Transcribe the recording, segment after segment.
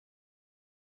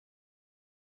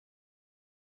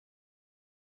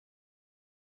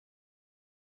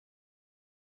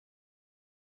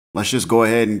Let's just go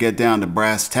ahead and get down to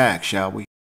brass tacks, shall we?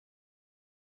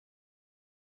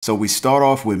 So we start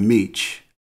off with Meech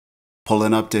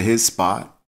pulling up to his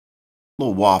spot,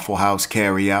 little Waffle House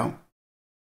carry-out.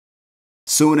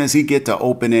 Soon as he get to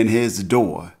opening his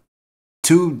door,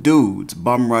 two dudes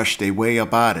bum rush their way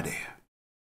up out of there,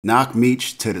 knock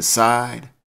Meech to the side,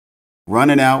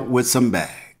 running out with some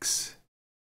bags.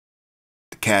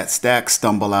 The cat Stacks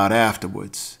stumble out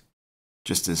afterwards,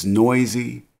 just as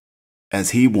noisy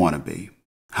as he wanna be,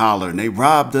 hollering, "They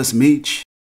robbed us, Meech.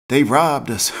 They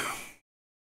robbed us."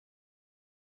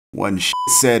 Wasn't shit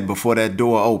said before that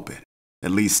door opened,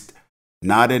 at least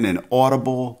not in an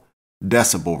audible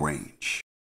decibel range.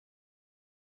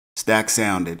 Stacks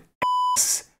sounded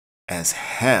ass as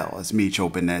hell as Meech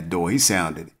opened that door. He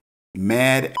sounded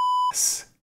mad ass.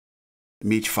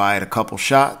 Meech fired a couple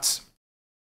shots.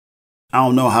 I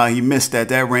don't know how he missed at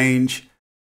that range,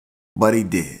 but he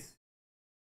did.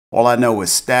 All I know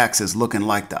is Stacks is looking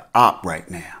like the op right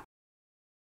now.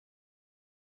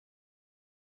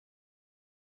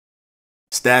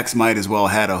 Stacks might as well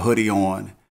had a hoodie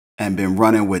on and been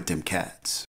running with them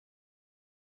cats.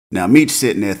 Now Meech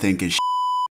sitting there thinking,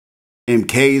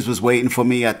 MKs was waiting for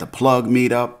me at the plug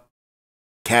meetup.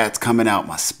 Cats coming out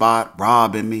my spot,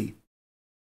 robbing me.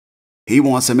 He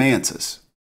wants some answers.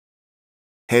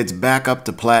 Heads back up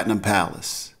to Platinum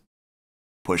Palace.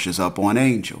 Pushes up on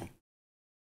Angel.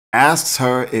 Asks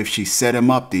her if she set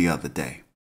him up the other day.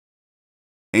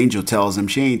 Angel tells him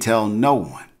she ain't tell no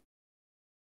one.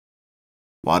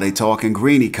 While they talking,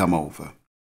 Greenie come over,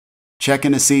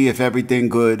 checking to see if everything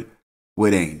good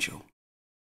with Angel.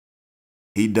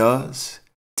 He does,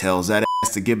 tells that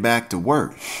ass to get back to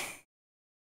work.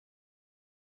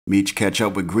 Meech catch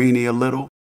up with Greenie a little.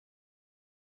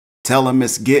 Tell him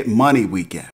it's Get Money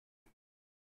weekend.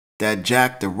 That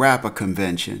Jack the Rapper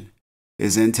convention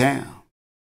is in town.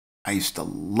 I used to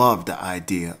love the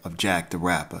idea of Jack the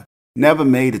Rapper. Never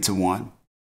made it to one.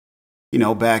 You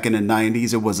know, back in the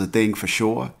 90s, it was a thing for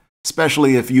sure,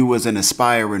 especially if you was an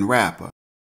aspiring rapper.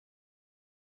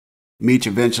 Meech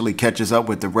eventually catches up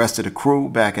with the rest of the crew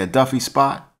back at Duffy's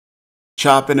spot,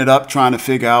 chopping it up, trying to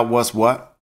figure out what's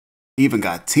what. Even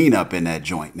got Tina up in that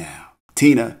joint now.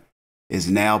 Tina is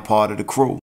now part of the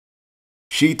crew.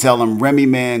 She tell him Remy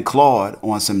Man Claude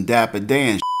on some Dapper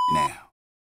Dan now.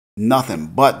 Nothing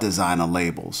but designer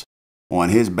labels on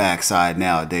his backside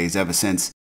nowadays ever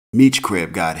since Meech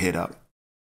crib got hit up.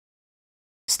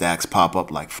 Stacks pop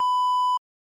up like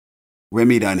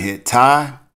Remy done hit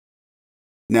Ty.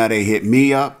 Now they hit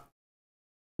me up.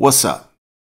 What's up?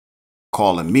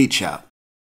 Calling Meech out.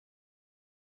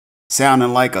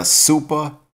 Sounding like a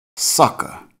super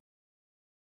sucker.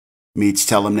 Meech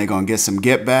tell them they gonna get some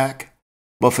get back,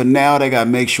 but for now they gotta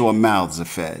make sure mouths are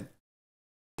fed.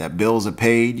 That bills are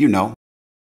paid, you know.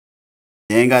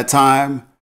 They ain't got time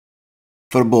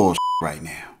for the bullshit right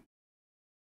now.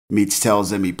 Meech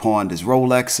tells them he pawned his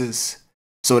Rolexes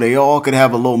so they all could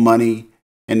have a little money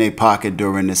in their pocket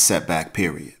during this setback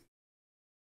period.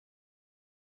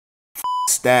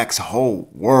 Stacks whole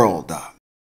world up.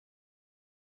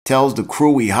 Tells the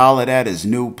crew he hollered at his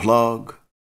new plug,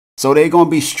 so they gonna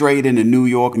be straight in the New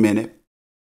York Minute.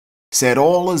 Said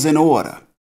all is in order.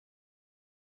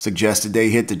 Suggested they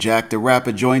hit the Jack the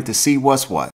Rapper joint to see what's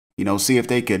what. You know, see if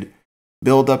they could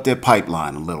build up their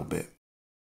pipeline a little bit.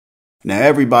 Now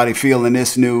everybody feeling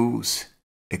this news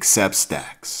except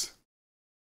Stacks.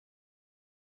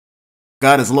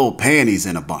 Got his little panties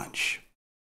in a bunch.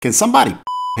 Can somebody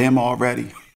him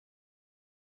already?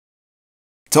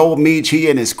 Told Meech he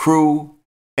and his crew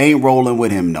ain't rolling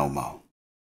with him no more.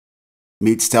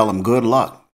 Meech tell him good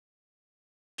luck.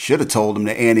 Should have told him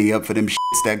to ante up for them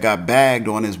shits that got bagged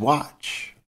on his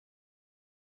watch.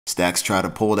 Stacks tried to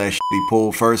pull that shit he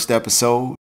pulled first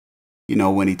episode. You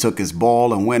know, when he took his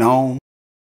ball and went home.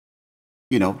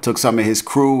 You know, took some of his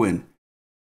crew and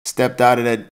stepped out of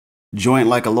that joint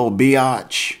like a little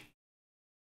biatch.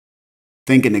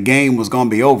 Thinking the game was going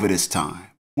to be over this time.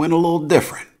 Went a little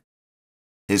different.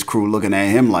 His crew looking at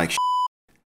him like,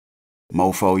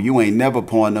 mofo, you ain't never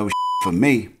pouring no for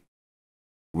me.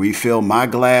 Refill my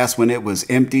glass when it was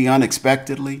empty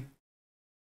unexpectedly.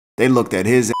 They looked at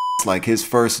his ass like his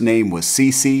first name was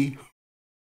CC.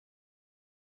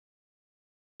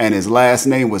 And his last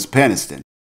name was Peniston.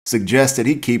 Suggested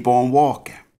he keep on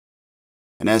walking.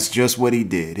 And that's just what he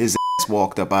did. His ass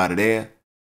walked up out of there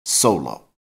solo.